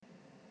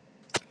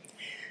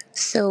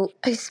So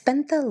I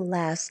spent the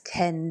last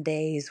 10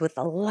 days with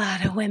a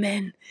lot of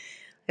women.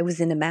 I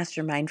was in a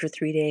mastermind for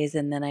 3 days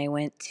and then I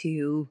went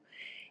to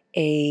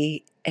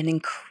an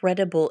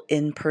incredible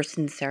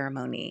in-person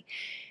ceremony.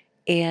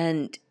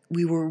 And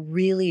we were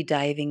really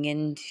diving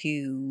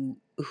into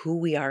who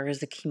we are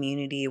as a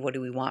community, what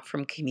do we want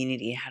from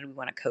community, how do we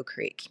want to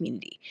co-create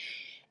community.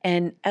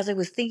 And as I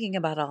was thinking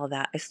about all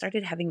that, I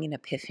started having an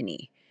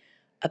epiphany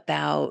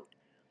about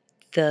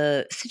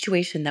the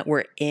situation that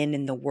we're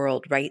in the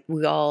world, right?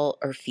 We all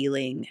are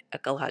feeling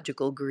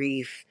ecological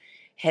grief,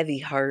 heavy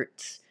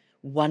hearts,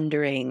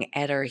 wondering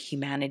at our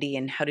humanity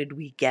and how did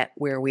we get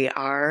where we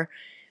are,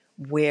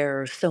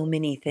 where so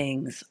many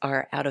things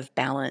are out of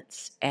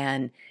balance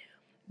and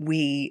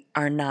we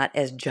are not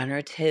as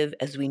generative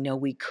as we know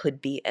we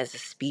could be as a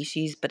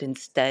species, but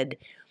instead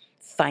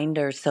find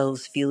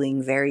ourselves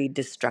feeling very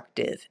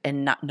destructive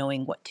and not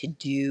knowing what to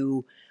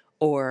do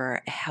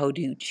or how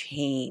to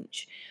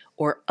change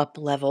or up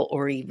level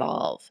or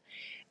evolve.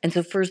 And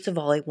so, first of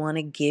all, I want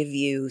to give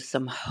you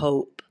some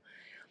hope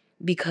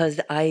because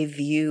I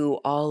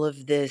view all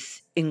of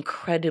this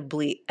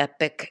incredibly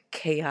epic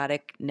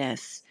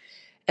chaoticness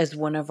as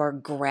one of our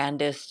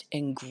grandest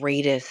and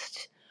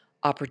greatest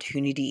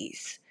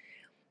opportunities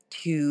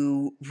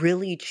to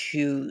really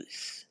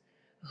choose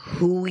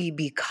who we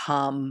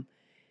become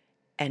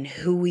and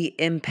who we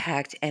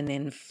impact and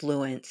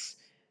influence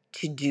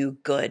to do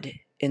good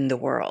in the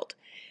world.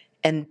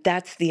 And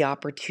that's the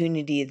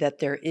opportunity that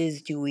there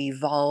is to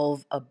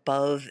evolve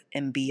above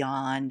and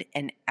beyond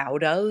and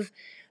out of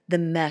the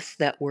mess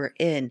that we're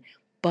in.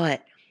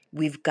 But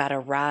we've got to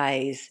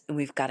rise and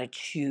we've got to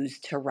choose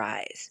to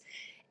rise.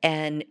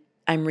 And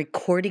I'm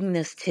recording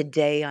this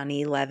today on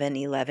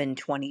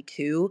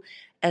 11/11/22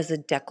 as a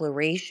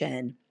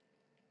declaration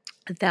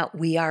that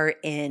we are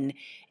in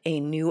a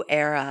new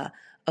era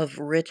of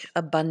rich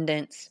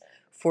abundance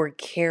for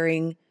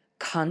caring,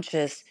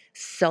 conscious,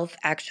 self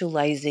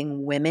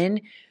actualizing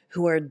women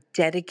who are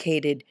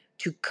dedicated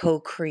to co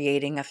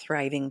creating a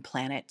thriving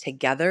planet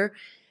together,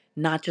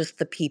 not just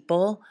the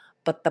people.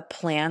 But the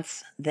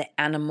plants, the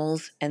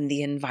animals, and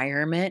the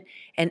environment,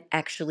 and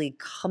actually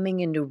coming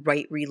into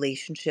right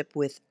relationship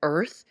with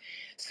Earth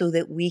so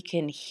that we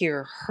can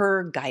hear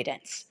her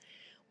guidance.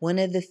 One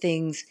of the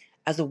things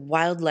as a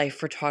wildlife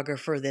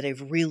photographer that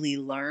I've really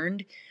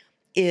learned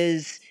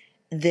is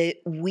that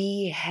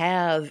we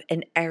have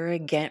an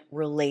arrogant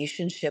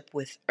relationship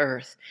with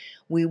Earth.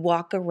 We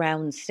walk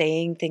around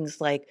saying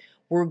things like,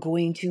 we're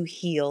going to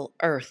heal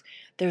Earth.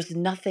 There's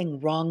nothing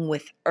wrong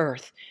with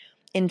Earth.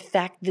 In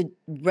fact, the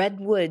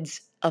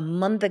redwoods a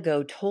month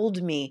ago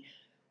told me,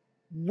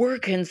 we're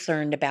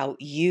concerned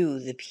about you,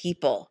 the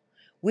people.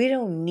 We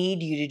don't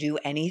need you to do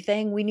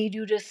anything. We need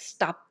you to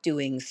stop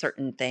doing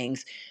certain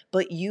things,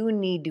 but you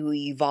need to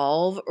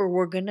evolve or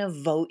we're going to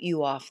vote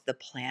you off the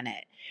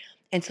planet.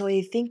 And so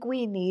I think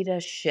we need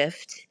a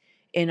shift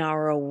in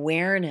our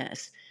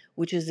awareness,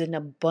 which is an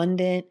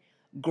abundant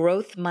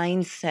growth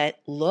mindset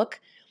look,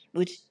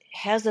 which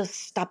has us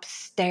stop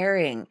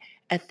staring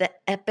at the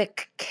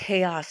epic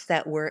chaos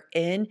that we're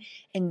in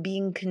and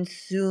being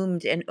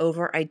consumed and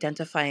over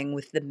identifying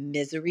with the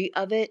misery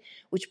of it,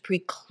 which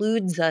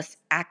precludes us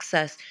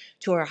access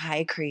to our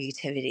high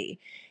creativity.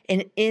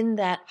 And in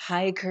that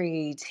high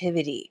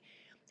creativity,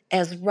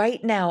 as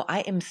right now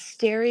I am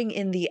staring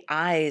in the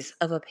eyes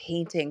of a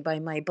painting by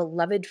my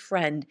beloved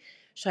friend,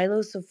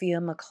 Shiloh Sophia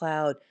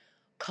McLeod,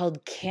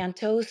 called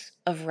Cantos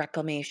of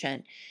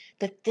Reclamation,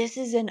 that this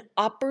is an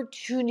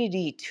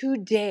opportunity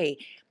today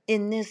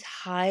in this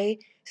high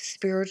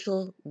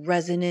spiritual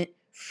resonant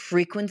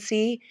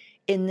frequency,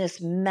 in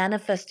this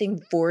manifesting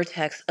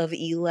vortex of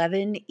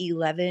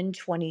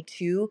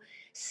 11/11/22,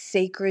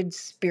 sacred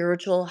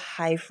spiritual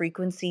high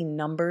frequency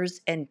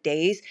numbers and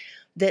days,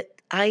 that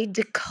I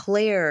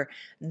declare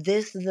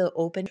this the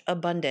open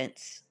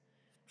abundance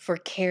for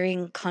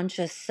caring,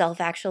 conscious,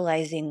 self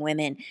actualizing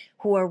women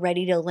who are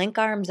ready to link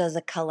arms as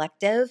a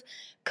collective,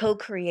 co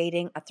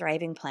creating a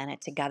thriving planet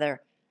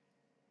together.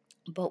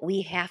 But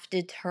we have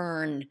to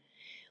turn,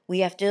 we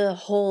have to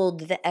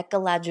hold the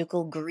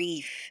ecological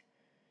grief.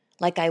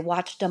 Like I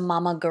watched a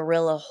mama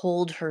gorilla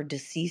hold her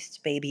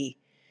deceased baby.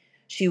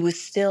 She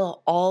was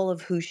still all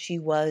of who she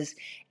was,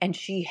 and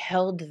she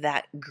held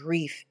that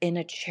grief in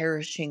a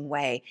cherishing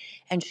way,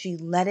 and she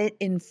let it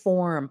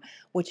inform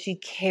what she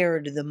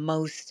cared the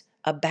most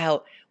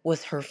about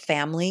was her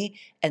family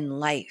and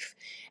life.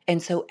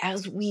 And so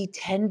as we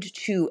tend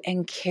to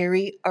and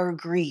carry our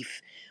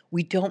grief,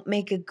 we don't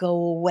make it go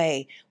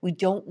away. We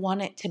don't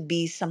want it to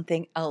be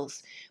something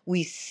else.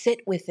 We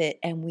sit with it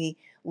and we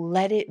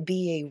let it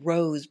be a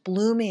rose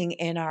blooming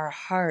in our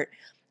heart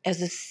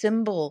as a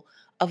symbol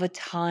of a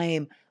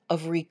time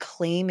of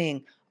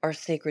reclaiming our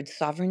sacred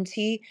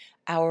sovereignty,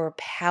 our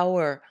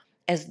power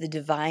as the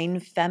divine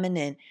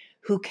feminine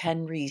who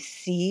can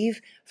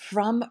receive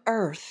from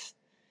earth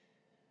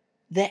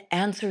the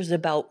answers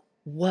about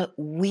what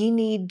we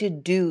need to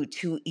do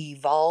to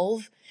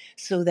evolve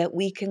so that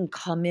we can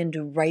come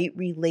into right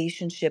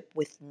relationship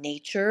with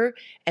nature,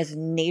 as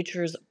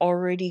nature's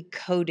already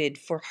coded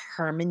for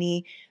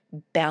harmony,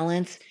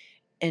 balance,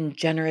 and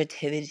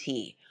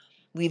generativity.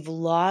 We've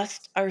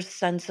lost our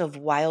sense of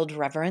wild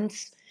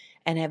reverence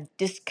and have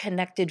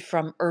disconnected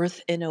from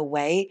earth in a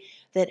way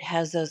that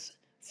has us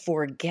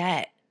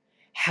forget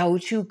how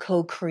to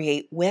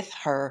co-create with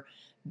her,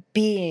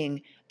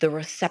 being the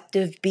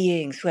receptive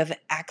beings who have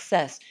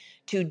access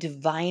to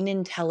divine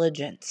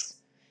intelligence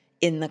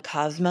in the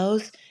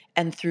cosmos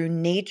and through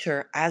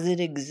nature as it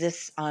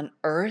exists on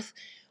earth.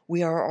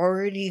 We are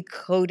already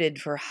coded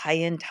for high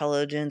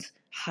intelligence,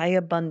 high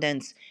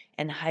abundance,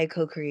 and high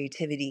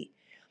co-creativity.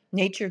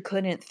 Nature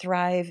couldn't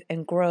thrive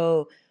and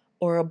grow,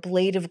 or a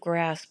blade of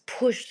grass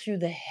push through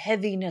the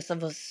heaviness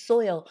of a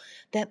soil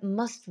that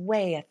must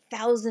weigh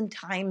 1,000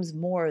 times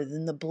more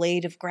than the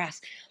blade of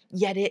grass,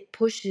 yet it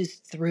pushes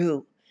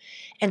through.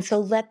 And so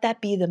let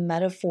that be the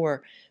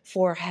metaphor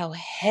for how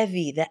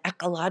heavy the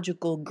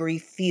ecological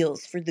grief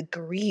feels, for the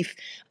grief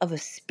of a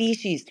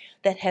species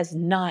that has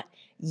not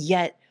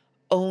yet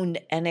owned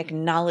and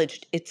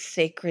acknowledged its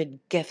sacred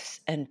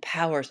gifts and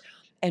powers.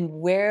 And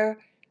where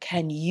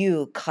can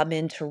you come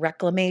into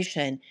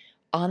reclamation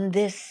on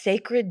this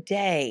sacred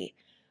day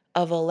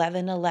of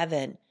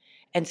 11/11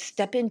 and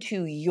step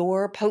into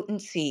your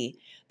potency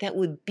that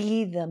would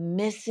be the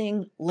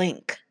missing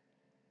link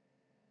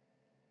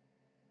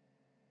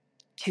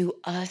to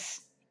us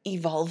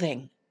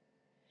evolving,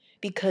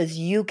 because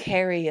you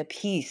carry a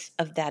piece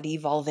of that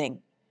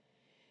evolving,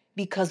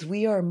 because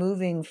we are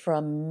moving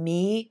from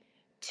me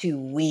to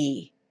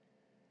we.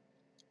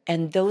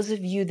 And those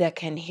of you that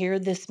can hear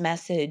this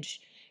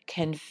message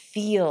can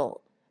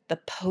feel the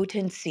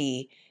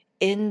potency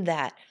in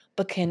that,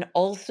 but can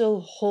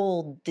also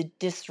hold the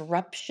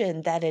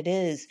disruption that it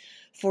is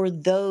for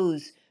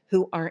those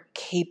who aren't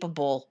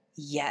capable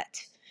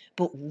yet.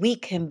 But we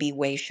can be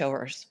way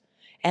showers.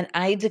 And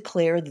I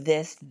declare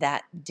this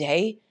that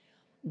day,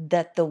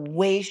 that the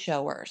way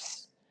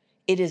showers,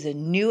 it is a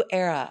new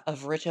era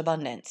of rich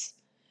abundance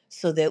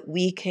so that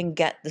we can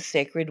get the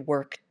sacred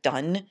work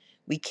done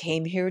we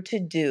came here to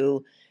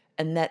do,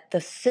 and that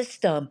the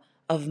system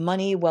of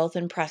money, wealth,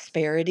 and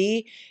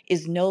prosperity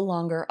is no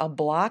longer a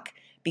block,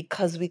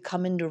 because we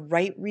come into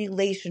right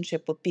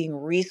relationship with being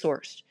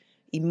resourced,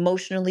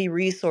 emotionally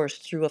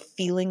resourced through a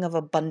feeling of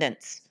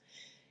abundance,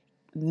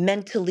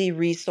 mentally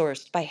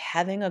resourced by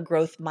having a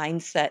growth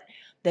mindset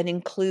that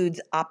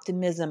includes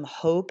optimism,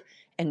 hope,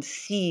 and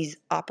sees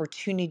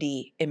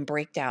opportunity in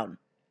breakdown,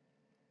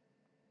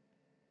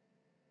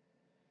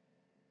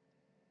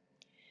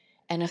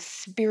 and a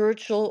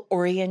spiritual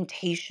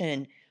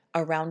orientation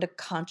around a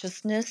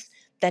consciousness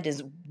that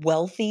is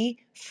wealthy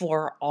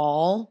for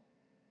all,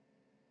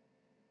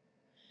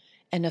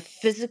 and a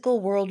physical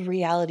world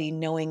reality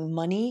knowing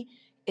money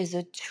is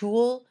a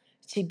tool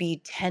to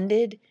be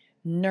tended,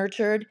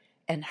 nurtured,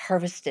 and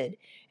harvested,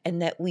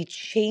 and that we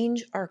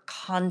change our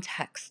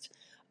context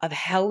of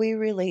how we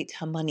relate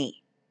to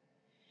money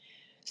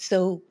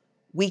so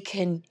we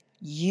can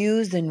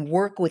use and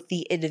work with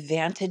the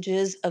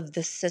advantages of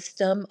the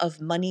system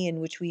of money in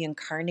which we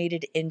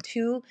incarnated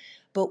into,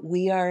 but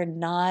we are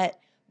not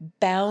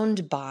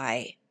bound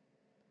by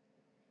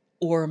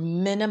or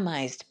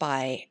minimized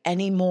by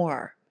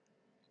anymore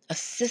a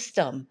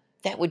system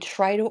that would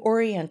try to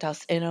orient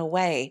us in a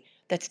way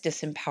that's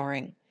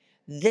disempowering.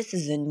 This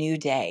is a new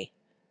day.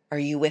 Are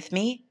you with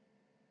me?